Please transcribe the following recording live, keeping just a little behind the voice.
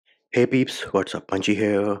Hey peeps, what's up? Punchy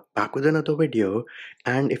here, back with another video.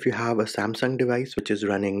 And if you have a Samsung device which is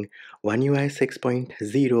running One UI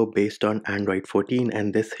 6.0 based on Android 14,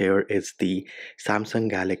 and this here is the Samsung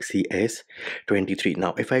Galaxy S23.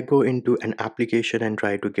 Now, if I go into an application and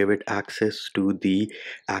try to give it access to the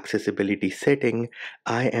accessibility setting,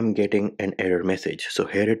 I am getting an error message. So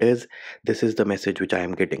here it is. This is the message which I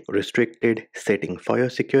am getting. Restricted setting. For your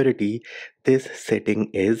security, this setting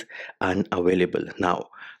is unavailable. Now,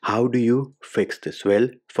 how do you fix this? Well,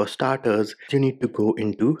 for starters, you need to go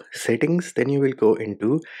into settings, then you will go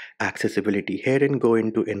into accessibility. Here and go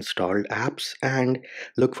into installed apps and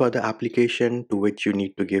look for the application to which you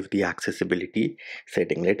need to give the accessibility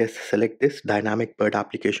setting. Let us select this dynamic bird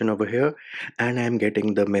application over here, and I'm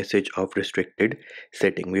getting the message of restricted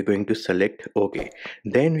setting. We're going to select OK.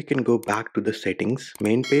 Then we can go back to the settings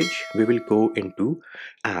main page. We will go into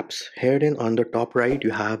apps. Here and on the top right,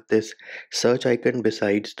 you have this search icon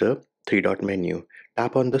besides the three dot menu.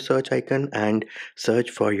 Tap on the search icon and search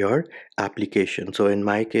for your application. So in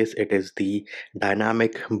my case, it is the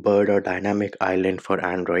dynamic bird or dynamic island for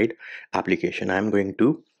Android application. I'm going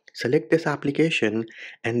to select this application,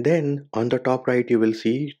 and then on the top right you will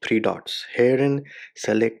see three dots. Herein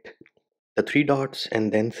select the three dots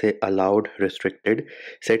and then say allowed restricted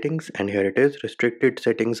settings, and here it is, restricted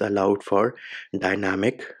settings allowed for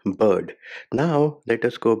dynamic bird. Now let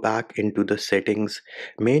us go back into the settings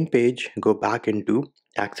main page, go back into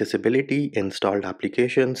accessibility, installed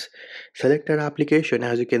applications, selected application.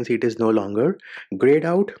 As you can see, it is no longer grayed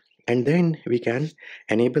out, and then we can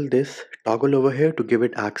enable this toggle over here to give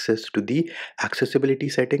it access to the accessibility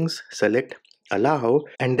settings. Select allow,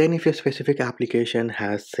 and then if your specific application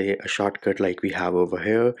has, say, a shortcut like we have over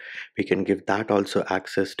here, we can give that also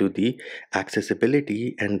access to the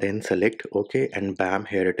accessibility, and then select OK, and bam,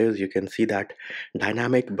 here it is. You can see that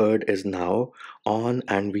dynamic bird is now on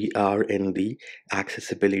and we are in the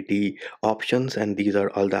accessibility options, and these are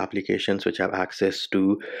all the applications which have access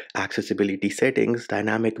to accessibility settings.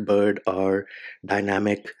 Dynamic bird or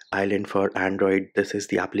dynamic island for Android, this is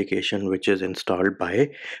the application which is installed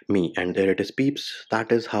by me, and there it is, peeps.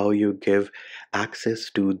 That is how you give access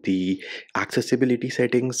to the accessibility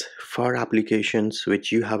settings for applications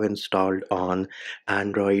which you have installed on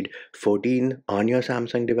Android 14 on your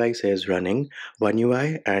Samsung device is running One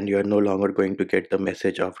UI, and you're no longer going to get the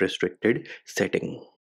message of restricted setting.